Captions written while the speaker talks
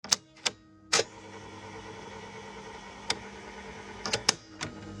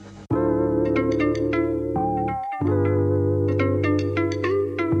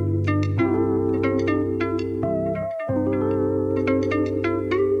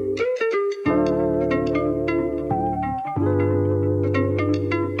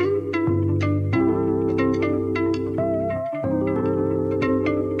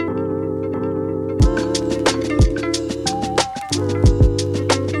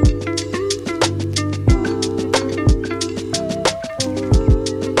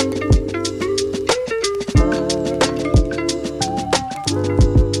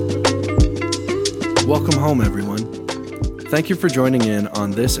home, everyone. Thank you for joining in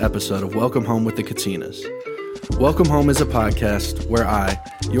on this episode of Welcome Home with the Katinas. Welcome Home is a podcast where I,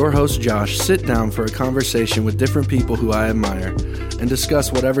 your host Josh, sit down for a conversation with different people who I admire and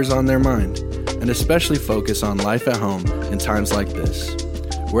discuss whatever's on their mind, and especially focus on life at home in times like this.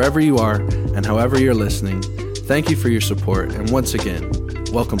 Wherever you are and however you're listening, thank you for your support, and once again,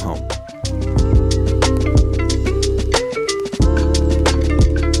 welcome home.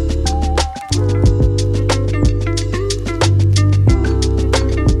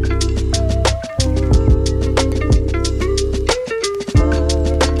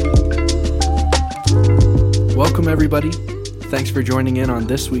 Welcome, everybody. Thanks for joining in on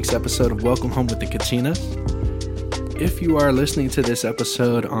this week's episode of Welcome Home with the Katinas. If you are listening to this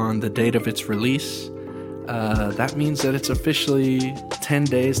episode on the date of its release, that means that it's officially 10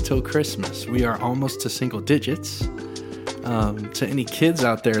 days till Christmas. We are almost to single digits. To any kids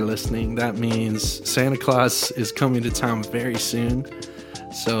out there listening, that means Santa Claus is coming to town very soon.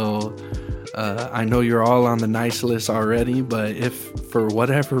 So I know you're all on the nice list already, but if for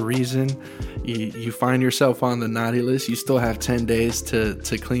whatever reason you find yourself on the naughty list, you still have 10 days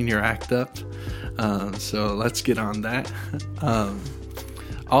to clean your act up. So let's get on that.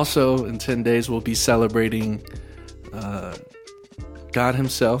 Also, in 10 days, we'll be celebrating God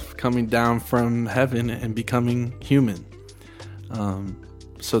himself coming down from heaven and becoming human.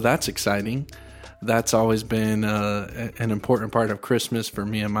 So that's exciting. That's always been an important part of Christmas for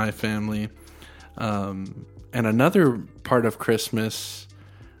me and my family. And another part of Christmas,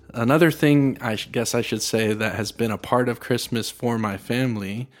 another thing I guess I should say that has been a part of Christmas for my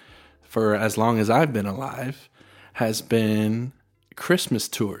family for as long as I've been alive has been Christmas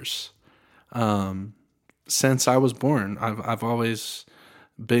tours. Since I was born, I've always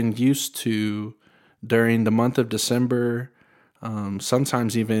been used to, during the month of December,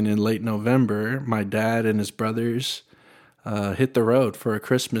 sometimes even in late November, my dad and his brothers hit the road for a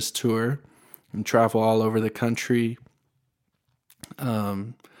Christmas tour and travel all over the country.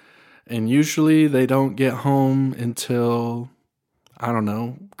 And usually they don't get home until, I don't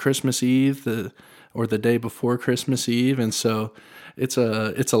know, Christmas Eve, or the day before Christmas Eve. And so it's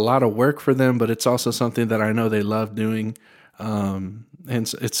a lot of work for them, but it's also something that I know they love doing. And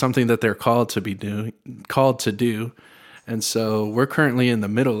it's something that they're called to do. And so we're currently in the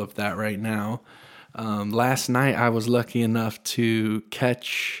middle of that right now. Last night I was lucky enough to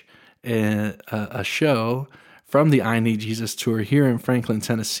catch a show from the I Need Jesus tour here in Franklin,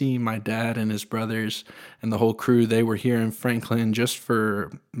 Tennessee. My dad and his brothers and the whole crew, they were here in Franklin just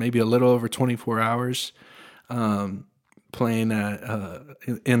for maybe a little over 24 hours, playing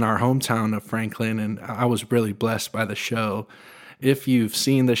in our hometown of Franklin. And I was really blessed by the show. If you've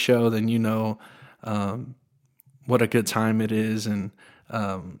seen the show, then you know what a good time it is, and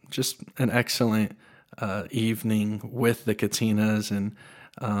just an excellent evening with the Katinas, and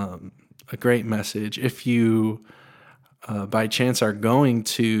a great message. If you, by chance, are going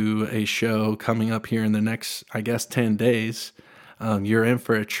to a show coming up here in the next, 10 days, you're in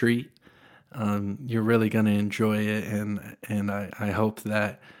for a treat. You're really going to enjoy it, and I hope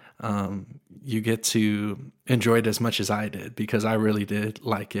that you get to enjoy it as much as I did, because I really did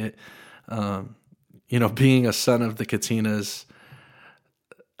like it. Being a son of the Katinas,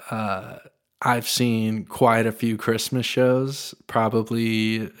 I've seen quite a few Christmas shows,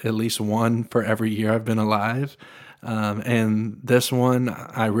 probably at least one for every year I've been alive. And this one,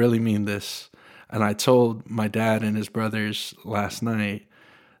 I really mean this. And I told my dad and his brothers last night,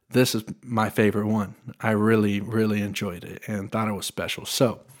 this is my favorite one. I really, really enjoyed it and thought it was special.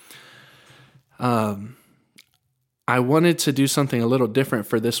 So I wanted to do something a little different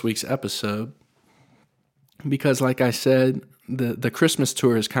for this week's episode, because like I said, the Christmas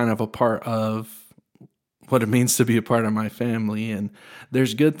tour is kind of a part of what it means to be a part of my family. And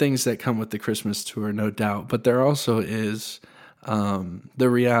there's good things that come with the Christmas tour, no doubt. But there also is the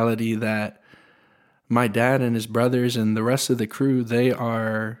reality that my dad and his brothers and the rest of the crew, they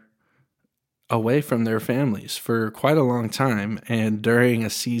are away from their families for quite a long time. And during a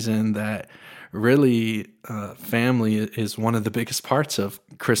season that really family is one of the biggest parts of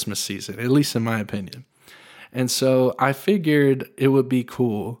Christmas season, at least in my opinion. And so I figured it would be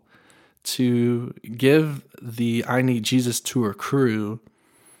cool to give the I Need Jesus tour crew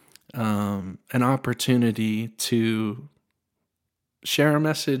an opportunity to share a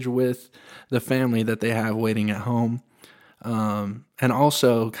message with the family that they have waiting at home, and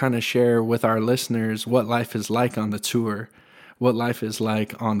also kind of share with our listeners what life is like on the tour, what life is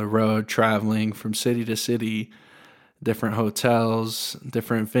like on the road, traveling from city to city, different hotels,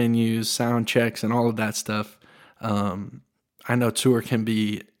 different venues, sound checks, and all of that stuff. I know tour can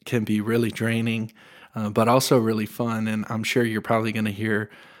be really draining. but also really fun. And I'm sure you're probably going to hear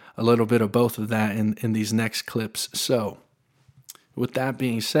a little bit of both of that in these next clips. So with that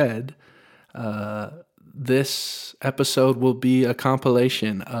being said, this episode will be a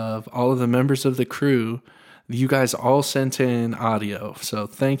compilation of all of the members of the crew. You guys all sent in audio. So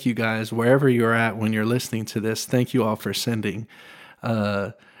thank you guys, wherever you're at when you're listening to this. Thank you all for sending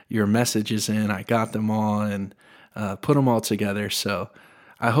your messages in. I got them all and put them all together. So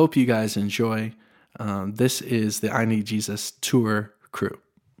I hope you guys enjoy. This is the I Need Jesus tour crew.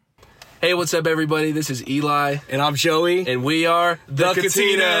 Hey, what's up, everybody? This is Eli. And I'm Joey. And we are The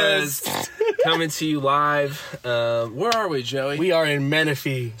Katinas. Coming to you live. Where are we, Joey? We are in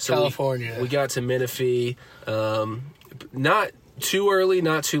Menifee, California. We got to Menifee. Not too early,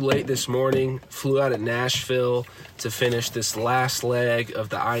 not too late this morning. Flew out of Nashville to finish this last leg of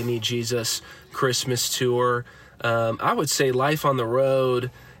the I Need Jesus Christmas tour. I would say life on the road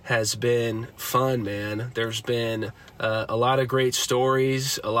has been fun, man. There's been a lot of great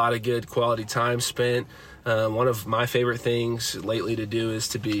stories, a lot of good quality time spent. One of my favorite things lately to do is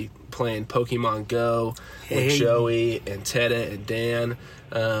to be playing Pokemon Go with Joey and Tedda and Dan.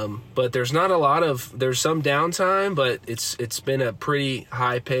 But there's not a lot of, there's some downtime, but it's been a pretty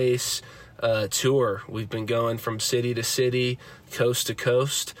high pace tour. We've been going from city to city, coast to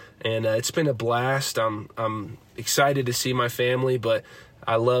coast, and it's been a blast. I'm excited to see my family, but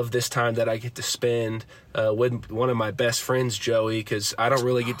I love this time that I get to spend with one of my best friends, Joey, because I don't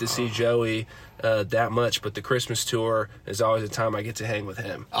really get to see Joey that much, but the Christmas tour is always a time I get to hang with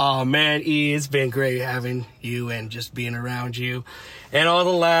him. Oh, man, E, it's been great having you and just being around you and all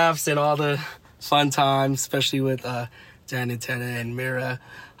the laughs and all the fun times, especially with Dan and Tedda and Mira.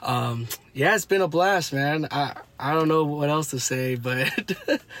 Yeah, it's been a blast, man. I don't know what else to say, but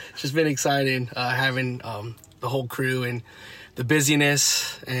it's just been exciting having the whole crew and the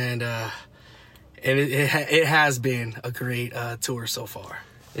busyness, and it has been a great tour so far.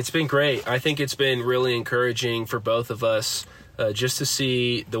 It's been great. I think it's been really encouraging for both of us just to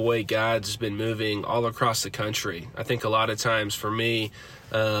see the way God's been moving all across the country. I think a lot of times for me,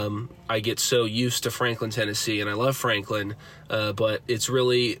 I get so used to Franklin, Tennessee, and I love Franklin, but it's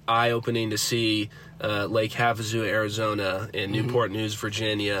really eye-opening to see Lake Havasu, Arizona, and Newport News,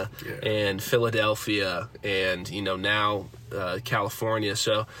 Virginia, and Philadelphia, and now California.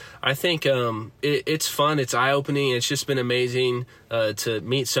 So I think it's fun, it's eye-opening, it's just been amazing to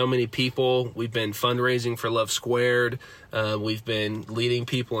meet so many people. We've been fundraising for Love Squared, we've been leading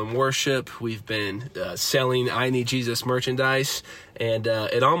people in worship, we've been selling I Need Jesus merchandise, and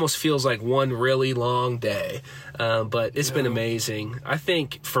it almost feels like one really long day, but it's been amazing. I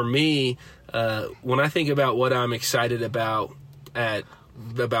think for me, when I think about what I'm excited about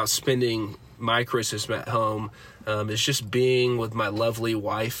spending my Christmas at home, is just being with my lovely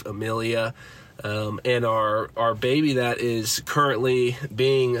wife, Amelia, and our baby that is currently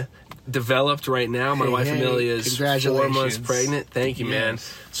being developed right now. My wife Amelia is 4 months pregnant. Thank you, man.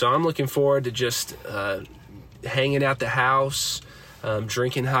 So I'm looking forward to just hanging out the house,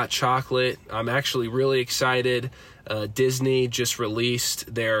 drinking hot chocolate. I'm actually really excited. Disney just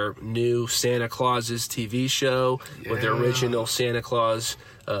released their new Santa Clauses TV show with their original Santa Claus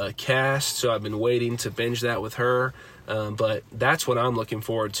cast, so I've been waiting to binge that with her. But that's what I'm looking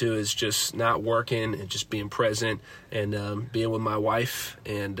forward to, is just not working and just being present and being with my wife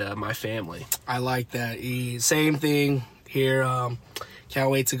and my family. I like that. Same thing here. Can't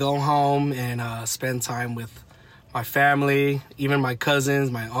wait to go home and spend time with my family, even my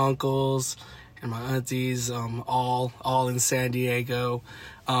cousins, my uncles, and my aunties, all in San Diego.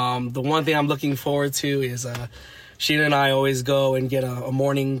 The one thing I'm looking forward to is Sheena and I always go and get a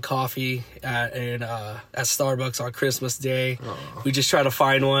morning coffee at Starbucks on Christmas Day. Aww. We just try to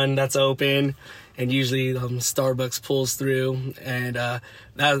find one that's open, and usually Starbucks pulls through, and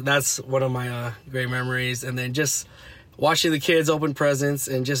that's one of my great memories. And then just watching the kids open presents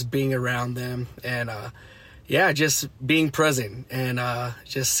and just being around them, and just being present and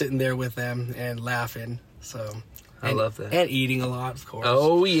just sitting there with them and laughing. So I love that. And eating a lot, of course.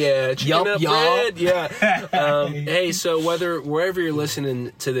 Oh, yeah. Chicken up bread. Yeah. Hey, so wherever you're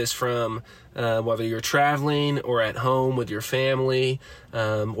listening to this from, whether you're traveling or at home with your family,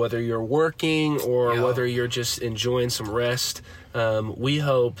 whether you're working or whether you're just enjoying some rest, we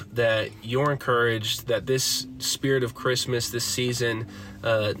hope that you're encouraged, that this spirit of Christmas, this season,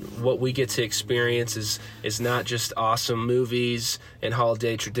 what we get to experience is not just awesome movies and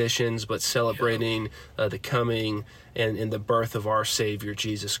holiday traditions, but celebrating the coming and the birth of our Savior,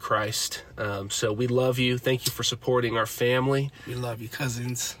 Jesus Christ. So we love you. Thank you for supporting our family. We love you,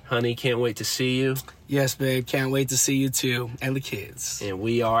 cousins. Honey, can't wait to see you. Yes, babe. Can't wait to see you too. And the kids. And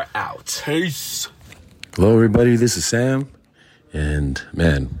we are out. Peace. Hello, everybody. This is Sam. And,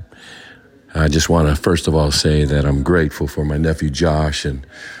 man, I just want to first of all say that I'm grateful for my nephew Josh and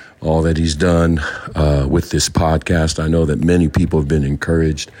all that he's done with this podcast. I know that many people have been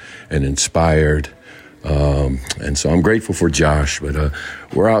encouraged and inspired. And so I'm grateful for Josh. But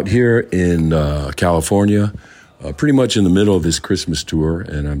we're out here in California, pretty much in the middle of this Christmas tour.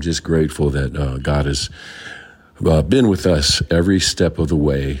 And I'm just grateful that God has been with us every step of the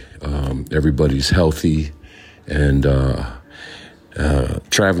way. Everybody's healthy, and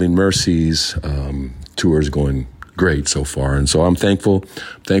Traveling Mercies tour is going great so far. And so I'm thankful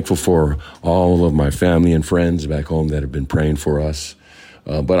for all of my family and friends back home that have been praying for us.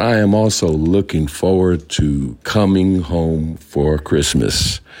 But I am also looking forward to coming home for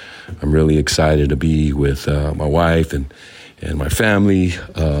Christmas. I'm really excited to be with my wife and my family.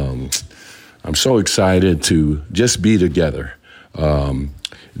 I'm so excited to just be together.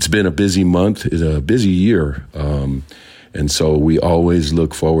 It's been a busy month, it's a busy year. And so we always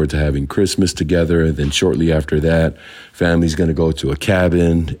look forward to having Christmas together. And then shortly after that, family's going to go to a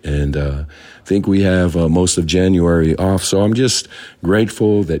cabin. And I think we have most of January off. So I'm just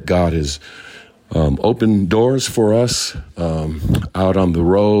grateful that God has opened doors for us out on the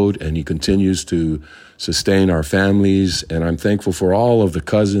road. And he continues to sustain our families. And I'm thankful for all of the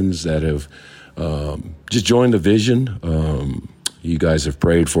cousins that have just joined the vision. You guys have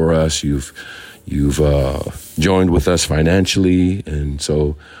prayed for us. You've joined with us financially. And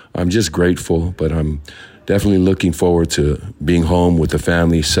so I'm just grateful, but I'm definitely looking forward to being home with the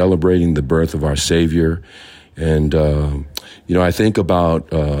family, celebrating the birth of our Savior. And, I think about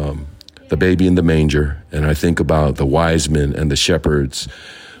the baby in the manger, and I think about the wise men and the shepherds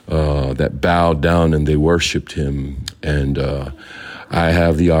that bowed down and they worshiped him. And I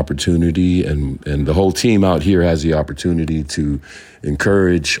have the opportunity, and the whole team out here has the opportunity to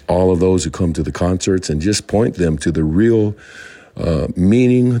encourage all of those who come to the concerts and just point them to the real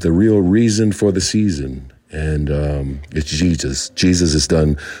meaning, the real reason for the season. And it's Jesus. Jesus has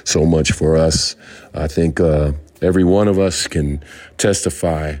done so much for us. I think every one of us can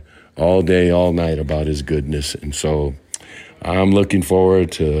testify all day, all night about his goodness. And so I'm looking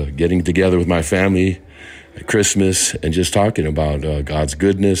forward to getting together with my family at Christmas and just talking about God's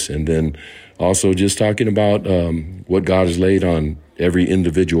goodness, and then also just talking about what God has laid on every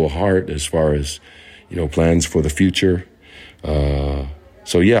individual heart as far as, plans for the future.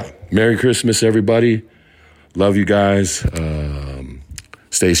 Merry Christmas, everybody. Love you guys.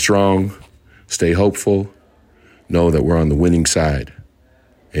 Stay strong, stay hopeful. Know that we're on the winning side.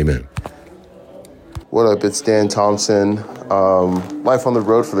 Amen. What up? It's Dan Thompson. Life on the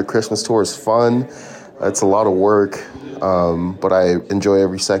road for the Christmas tour is fun. It's a lot of work, but I enjoy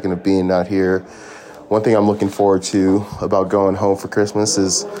every second of being out here. One thing I'm looking forward to about going home for Christmas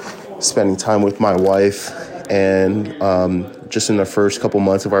is spending time with my wife, and just in the first couple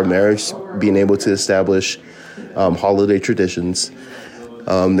months of our marriage, being able to establish holiday traditions.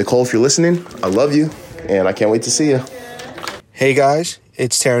 Nicole, if you're listening, I love you, and I can't wait to see you. Hey guys,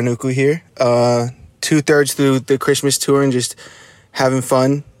 it's Taranuku here. 2/3 through the Christmas tour and just having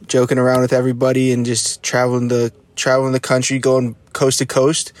fun, joking around with everybody, and just traveling the country, going coast to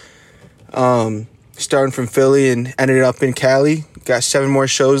coast. Starting from Philly and ended up in Cali. Got 7 more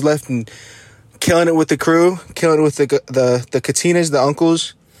shows left, and killing it with the crew, killing it with the Katinas, the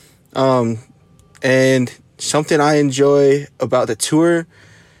uncles. And something I enjoy about the tour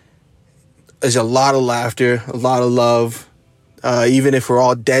is a lot of laughter, a lot of love. Even if we're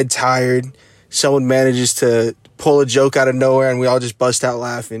all dead tired, someone manages to pull a joke out of nowhere and we all just bust out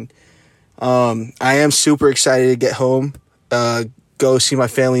laughing. I am super excited to get home, go see my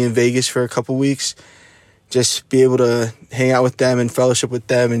family in Vegas for a couple weeks, just be able to hang out with them and fellowship with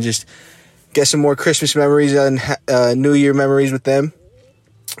them and just get some more Christmas memories and New Year memories with them.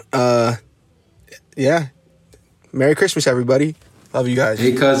 Merry Christmas, everybody. Love you guys.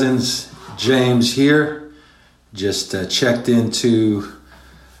 Hey, cousins. James here. Just checked into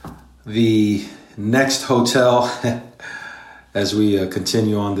the next hotel as we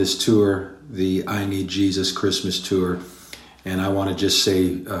continue on this tour, the I Need Jesus Christmas tour. And I want to just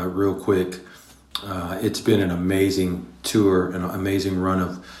say real quick, it's been an amazing tour, an amazing run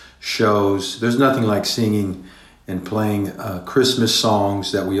of shows. There's nothing like singing and playing Christmas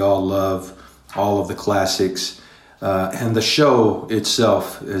songs that we all love, all of the classics. And the show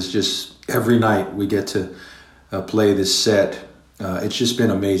itself is just, every night we get to play this set. It's just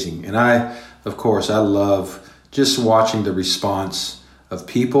been amazing. And I love just watching the response of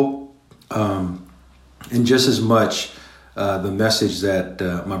people, and just as much the message that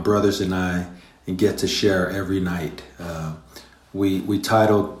my brothers and I get to share every night. We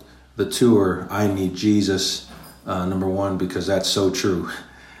titled the tour, I Need Jesus, number one, because that's so true.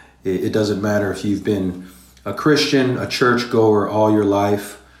 It doesn't matter if you've been a Christian, a churchgoer all your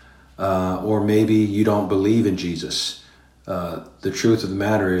life, or maybe you don't believe in Jesus. The truth of the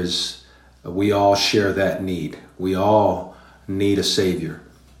matter is we all share that need. We all need a Savior.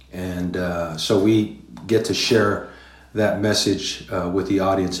 And so we get to share that message with the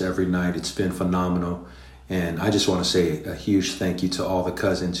audience every night. It's been phenomenal. And I just want to say a huge thank you to all the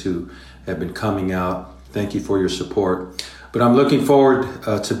cousins who have been coming out. Thank you for your support. But I'm looking forward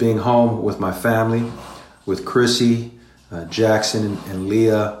to being home with my family, with Chrissy, Jackson and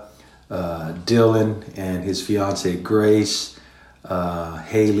Leah, Dylan and his fiancee Grace,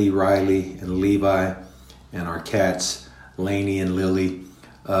 Haley, Riley, and Levi, and our cats, Lainey and Lily.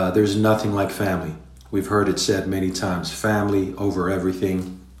 There's nothing like family. We've heard it said many times, family over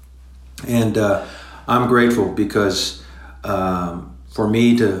everything. And I'm grateful because for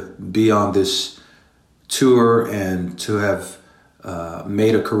me to be on this tour and to have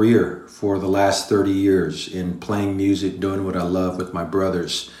made a career for the last 30 years in playing music, doing what I love with my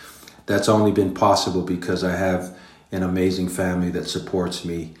brothers, that's only been possible because I have an amazing family that supports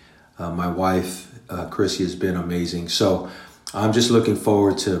me. My wife, Chrissy, has been amazing. So I'm just looking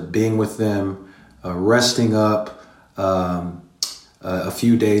forward to being with them, resting up. A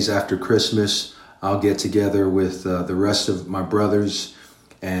few days after Christmas, I'll get together with the rest of my brothers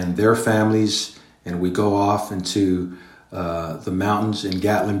and their families, and we go off into the mountains in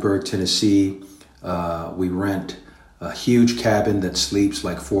Gatlinburg, Tennessee. We rent a huge cabin that sleeps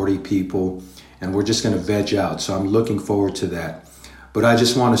like 40 people, and we're just going to veg out. So I'm looking forward to that. But I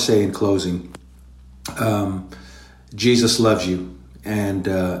just want to say in closing, Jesus loves you. And,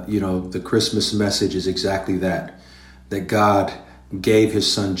 the Christmas message is exactly that God gave his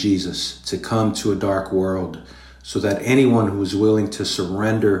son Jesus to come to a dark world so that anyone who is willing to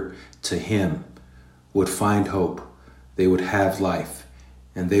surrender to him would find hope. They would have life,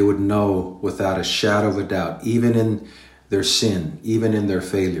 and they would know without a shadow of a doubt, even in their sin, even in their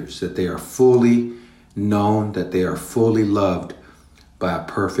failures, that they are fully known, that they are fully loved by a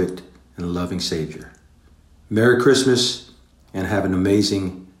perfect and loving Savior. Merry Christmas and have an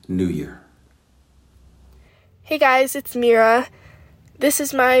amazing New Year. Hey guys, it's Mira. This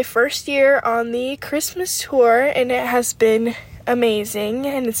is my first year on the Christmas tour, and it has been amazing,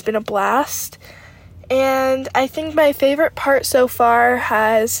 and it's been a blast. And I think my favorite part so far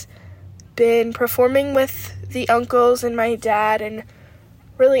has been performing with the uncles and my dad and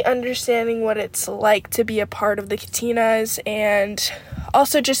really understanding what it's like to be a part of the Katinas and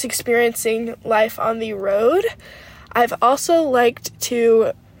also just experiencing life on the road. I've also liked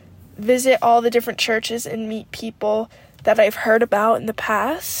to visit all the different churches and meet people that I've heard about in the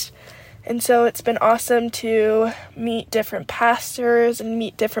past. And so it's been awesome to meet different pastors and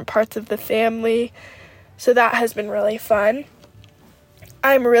meet different parts of the family. So that has been really fun.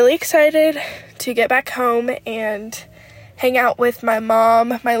 I'm really excited to get back home and hang out with my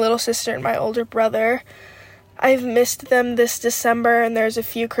mom, my little sister, and my older brother. I've missed them this December, and there's a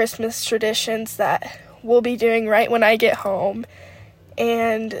few Christmas traditions that we'll be doing right when I get home.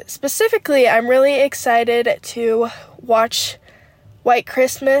 And specifically, I'm really excited to watch White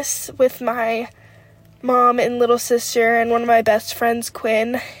Christmas with my mom and little sister and one of my best friends,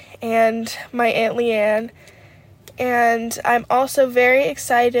 Quinn, and my Aunt Leanne. And I'm also very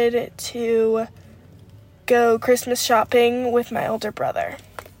excited to go Christmas shopping with my older brother.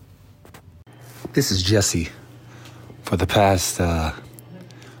 This is Jesse. For the past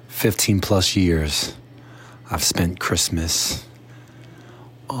 15 plus years, I've spent Christmas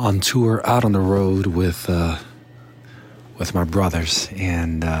on tour out on the road with my brothers.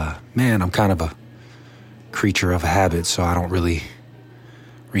 And man, I'm kind of a creature of habit, so I don't really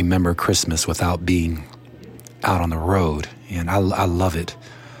remember Christmas without being out on the road. And I love it,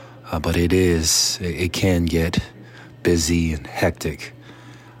 but it can get busy and hectic.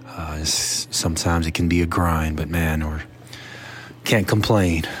 Sometimes it can be a grind, but man, or can't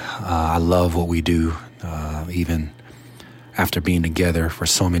complain. I love what we do. Even after being together for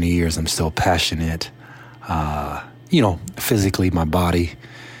so many years, I'm still passionate. Physically, my body,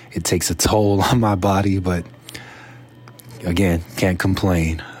 it takes a toll on my body, but again, can't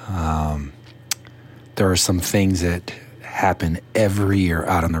complain. There are some things that happen every year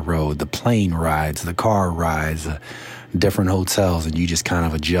out on the road. The plane rides, the car rides, different hotels, and you just kind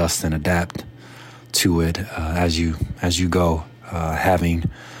of adjust and adapt to it as you go. Having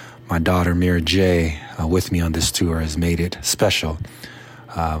my daughter Mira J with me on this tour has made it special.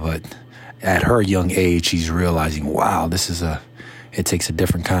 But at her young age, she's realizing, wow, it takes a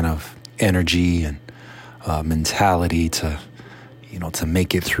different kind of energy and mentality to, to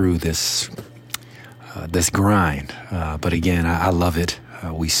make it through this grind. But again, I love it.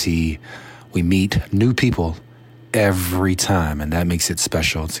 We meet new people every time, and that makes it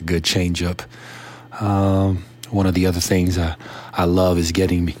special. It's a good change up. One of the other things I love is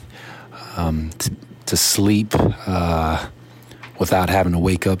getting to sleep without having to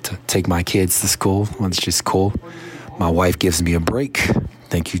wake up to take my kids to school. Well, it's just cool. My wife gives me a break.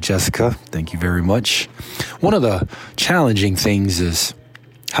 Thank you, Jessica. Thank you very much. One of the challenging things is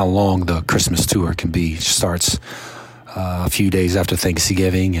how long the Christmas tour can be. It starts a few days after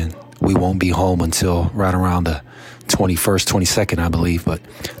Thanksgiving, and we won't be home until right around the 21st, 22nd, I believe. But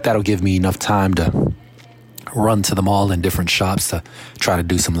that'll give me enough time to run to the mall and different shops to try to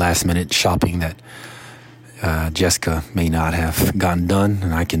do some last-minute shopping that Jessica may not have gotten done,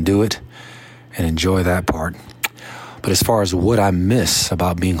 and I can do it and enjoy that part. But as far as what I miss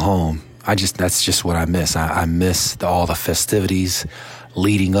about being home, that's just what I miss. I miss all the festivities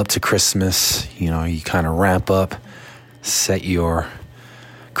leading up to Christmas. You kind of ramp up, set your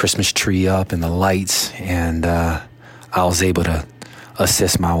Christmas tree up and the lights, and I was able to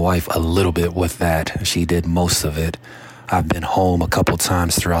assist my wife a little bit with that. She did most of it. I've been home a couple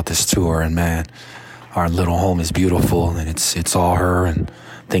times throughout this tour, and man, our little home is beautiful, and it's all her, and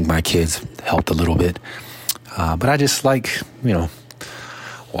I think my kids helped a little bit. But I just like,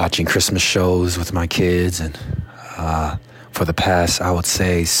 watching Christmas shows with my kids, and for the past, I would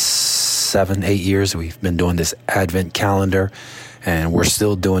say 7-8 years, we've been doing this Advent calendar, and we're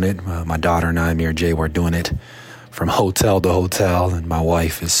still doing it. My daughter and I, Mira J, we're doing it from hotel to hotel, and my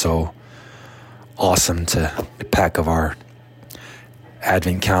wife is so awesome to the pack of our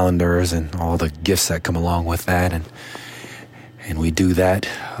Advent calendars and all the gifts that come along with that, and we do that.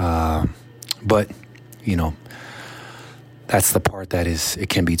 But that's the part that it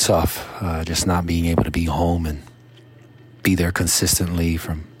can be tough, just not being able to be home and be there consistently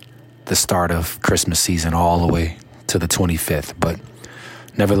from the start of Christmas season all the way to the 25th. But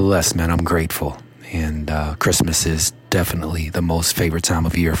nevertheless, man, I'm grateful. And Christmas is definitely the most favorite time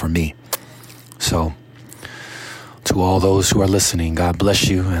of year for me. So to all those who are listening, God bless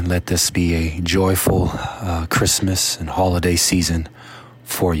you, and let this be a joyful Christmas and holiday season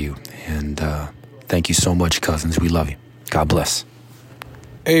for you. And thank you so much, cousins. We love you. God bless.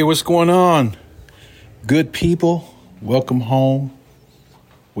 Hey, what's going on? Good people, welcome home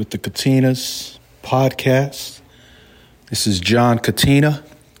with the Katinas podcast. This is John Katina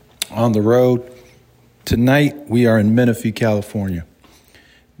on the road. Tonight, we are in Menifee, California.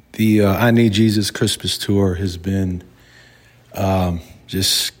 The I Need Jesus Christmas tour has been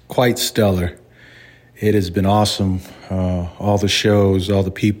just quite stellar. It has been awesome. All the shows, all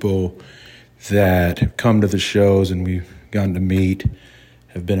the people that have come to the shows and we've gotten to meet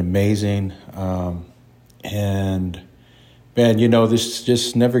have been amazing. And man, this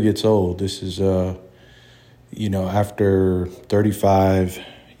just never gets old. This is, after 35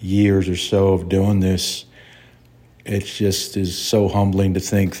 years or so of doing this, it just is so humbling to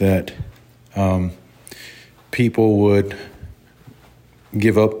think that people would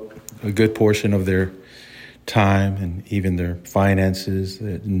give up a good portion of their time and even their finances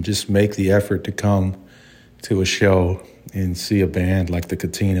and just make the effort to come to a show and see a band like the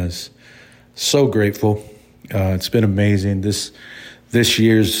Katinas. So grateful. It's been amazing. This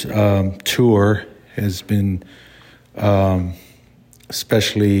year's tour has been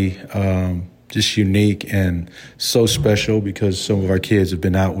especially just unique and so special because some of our kids have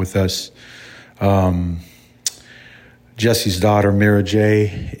been out with us. Jesse's daughter, Mira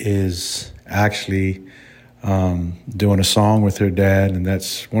J, is actually doing a song with her dad, and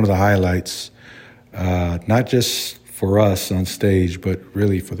that's one of the highlights, not just for us on stage, but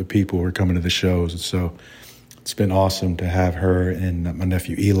really for the people who are coming to the shows. And so it's been awesome to have her and my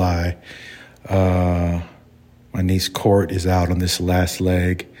nephew Eli. My niece Court is out on this last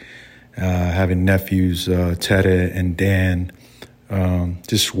leg. Having nephews Tedda and Dan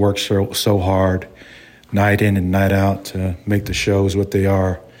just work so hard, night in and night out, to make the shows what they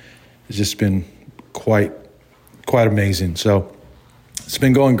are. It's just been quite amazing. So it's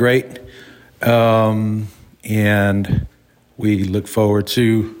been going great. And we look forward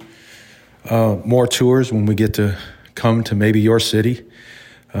to more tours when we get to come to maybe your city.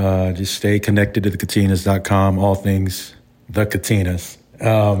 Just stay connected to thekatinas.com, all things the Katinas.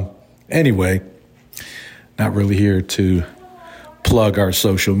 Anyway, not really here to plug our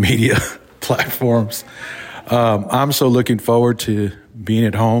social media platforms. I'm so looking forward to being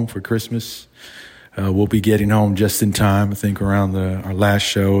at home for Christmas. We'll be getting home just in time. I think around our last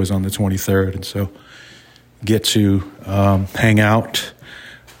show is on the 23rd. And so get to hang out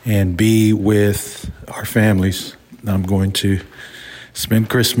and be with our families. I'm going to spent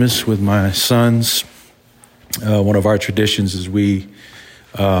Christmas with my sons. One of our traditions is we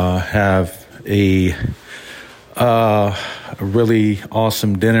have a really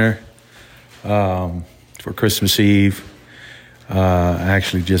awesome dinner for Christmas Eve. I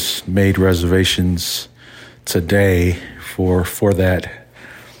actually just made reservations today for that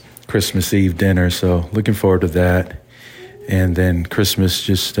Christmas Eve dinner, so looking forward to that. And then Christmas,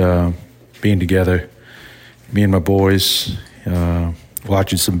 just being together, me and my boys,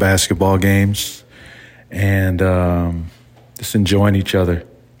 watching some basketball games, and just enjoying each other.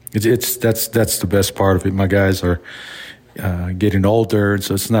 That's the best part of it. My guys are getting older,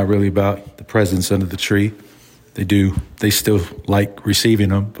 so it's not really about the presents under the tree. They still like receiving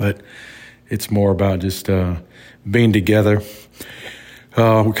them, but it's more about just being together.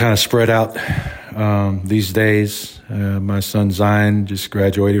 We're kind of spread out these days. My son Zion just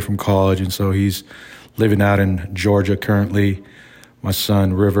graduated from college, and so he's living out in Georgia currently. My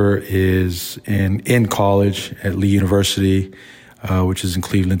son River is in college at Lee University, which is in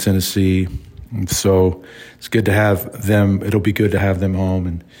Cleveland, Tennessee. And so it's good to have them. It'll be good to have them home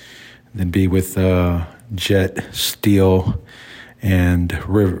and then be with Jet, Steele, and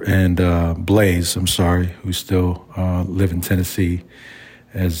River and Blaze. I'm sorry, who still live in Tennessee,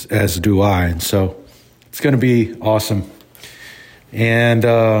 as do I. And so it's going to be awesome. And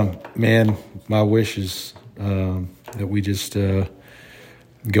man, my wish is that we just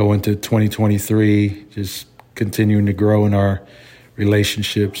go into 2023, just continuing to grow in our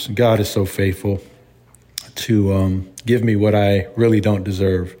relationships. God is so faithful to give me what I really don't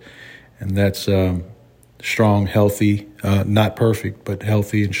deserve, and that's strong, healthy, not perfect, but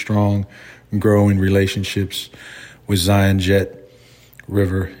healthy and strong, growing relationships with Zion, Jet,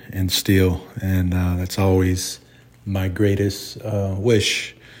 River, and Steele. And that's always my greatest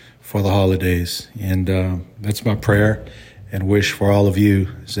wish for the holidays. And that's my prayer and wish for all of you,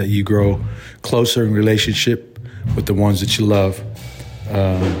 is that you grow closer in relationship with the ones that you love,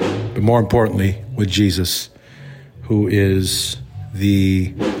 but more importantly, with Jesus, who is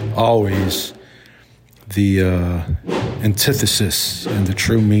always the antithesis and the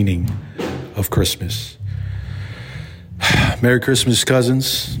true meaning of Christmas. Merry Christmas,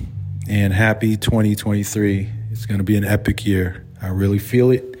 cousins, and happy 2023. It's going to be an epic year. I really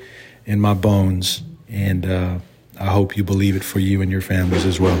feel it in my bones, and I hope you believe it for you and your families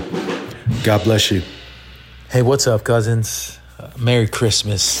as well. God bless you. Hey, what's up, cousins? Merry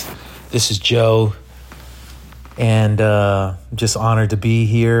Christmas. This is Joe, and I'm just honored to be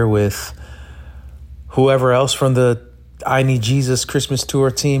here with whoever else from the I Need Jesus Christmas Tour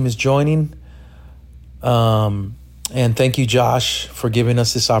team is joining. And thank you, Josh, for giving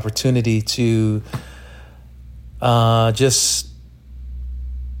us this opportunity to just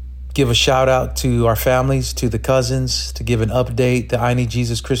give a shout out to our families, to the cousins, to give an update. The I Need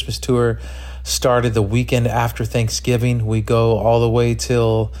Jesus Christmas Tour started the weekend after Thanksgiving. We go all the way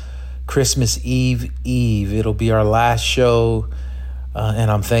till Christmas Eve. It'll be our last show.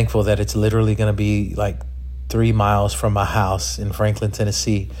 And I'm thankful that it's literally going to be like 3 miles from my house in Franklin,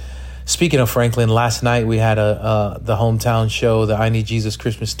 Tennessee. Speaking of Franklin, last night we had the hometown show. The I Need Jesus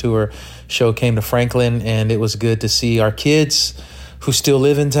Christmas Tour show came to Franklin, and it was good to see our kids who still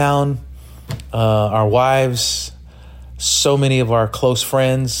live in town, our wives, so many of our close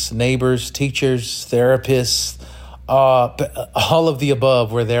friends, neighbors, teachers, therapists, all of the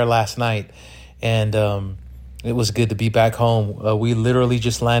above were there last night. And it was good to be back home. We literally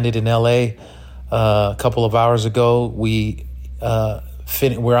just landed in LA a couple of hours ago. We're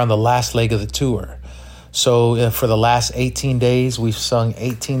on the last leg of the tour. So for the last 18 days, we've sung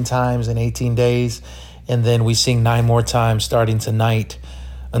 18 times in 18 days. And then we sing 9 more times starting tonight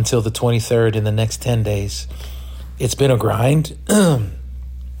until the 23rd in the next 10 days. It's been a grind.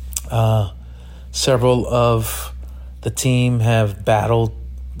 Several of the team have battled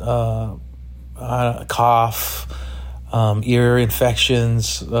cough, ear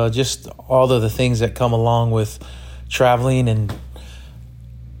infections, just all of the things that come along with traveling and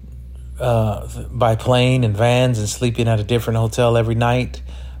by plane and vans and sleeping at a different hotel every night.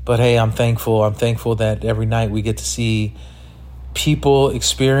 But hey, I'm thankful that every night we get to see people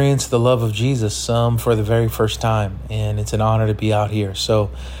experience the love of Jesus, some for the very first time, and it's an honor to be out here. So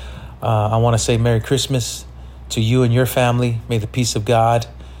I want to say Merry Christmas to you and your family. May the peace of God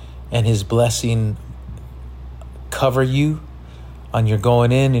and his blessing cover you on your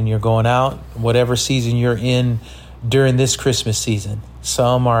going in and your going out, whatever season you're in during this Christmas season.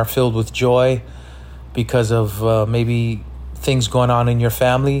 Some are filled with joy because of maybe things going on in your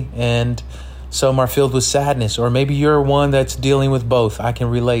family, and some are filled with sadness, or maybe you're one that's dealing with both. I can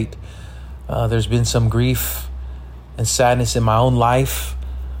relate. There's been some grief and sadness in my own life,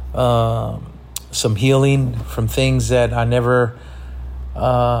 some healing from things that I never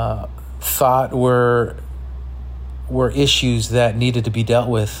thought were issues that needed to be dealt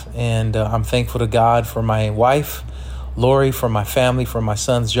with. And I'm thankful to God for my wife, Lori, for my family, for my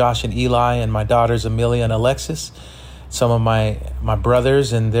sons, Josh and Eli, and my daughters, Amelia and Alexis, some of my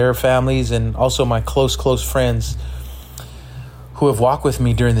brothers and their families, and also my close friends who have walked with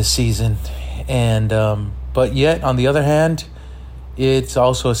me during this season. And but yet, on the other hand, it's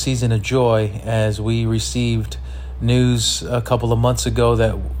also a season of joy, as we received news a couple of months ago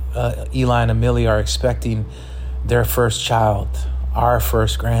that Eli and Amelia are expecting their first child, our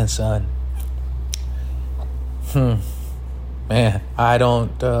first grandson. Man, I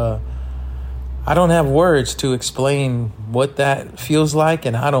don't have words to explain what that feels like,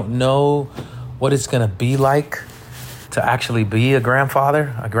 and I don't know what it's going to be like to actually be a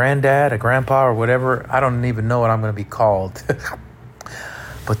grandfather, a granddad, a grandpa, or whatever. I don't even know what I'm going to be called.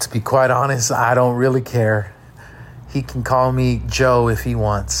 But to be quite honest, I don't really care. He can call me Joe if he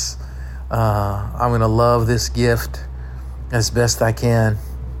wants. I'm going to love this gift as best I can.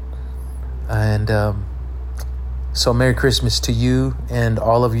 And so Merry Christmas to you and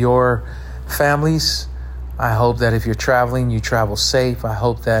all of your families. I hope that if you're traveling, you travel safe. I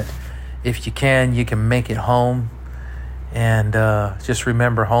hope that if you can make it home. And just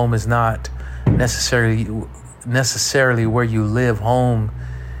remember, home is not necessarily where you live. Home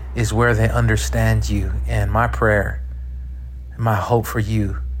is where they understand you. And my prayer, my hope for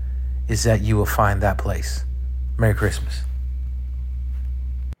you is that you will find that place. Merry Christmas.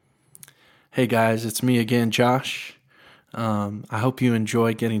 Hey guys, it's me again, Josh. I hope you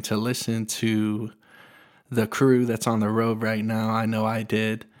enjoy getting to listen to the crew that's on the road right now. I know I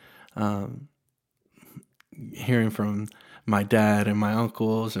did. Hearing from my dad and my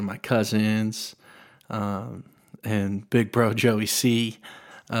uncles and my cousins, and big bro Joey C.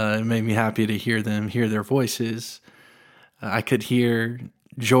 It made me happy to hear their voices. I could hear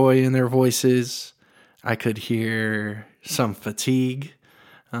joy in their voices. I could hear some fatigue.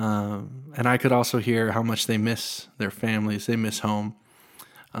 And I could also hear how much they miss their families. They miss home.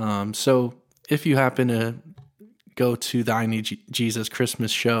 So if you happen to go to the I Need Jesus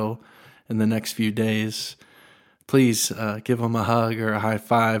Christmas show in the next few days, please give them a hug or a high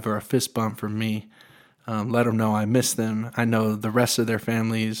five or a fist bump from me. Let them know I miss them. I know the rest of their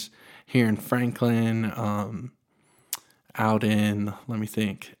families here in Franklin, out in,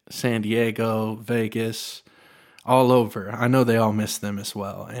 San Diego, Vegas, all over. I know they all miss them as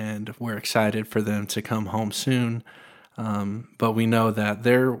well, and we're excited for them to come home soon. But we know that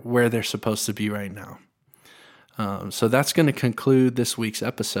they're where they're supposed to be right now. So that's going to conclude this week's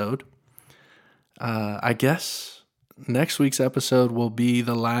episode. I guess next week's episode will be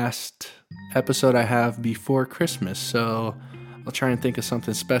the last episode I have before Christmas, so I'll try and think of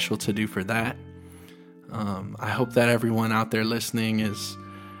something special to do for that. I hope that everyone out there listening is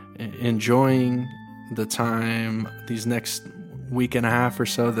enjoying the time, these next week and a half or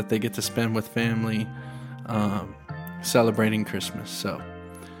so that they get to spend with family, celebrating Christmas. So,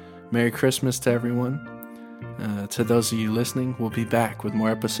 Merry Christmas to everyone. To those of you listening, we'll be back with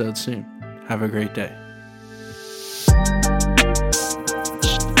more episodes soon. Have a great day.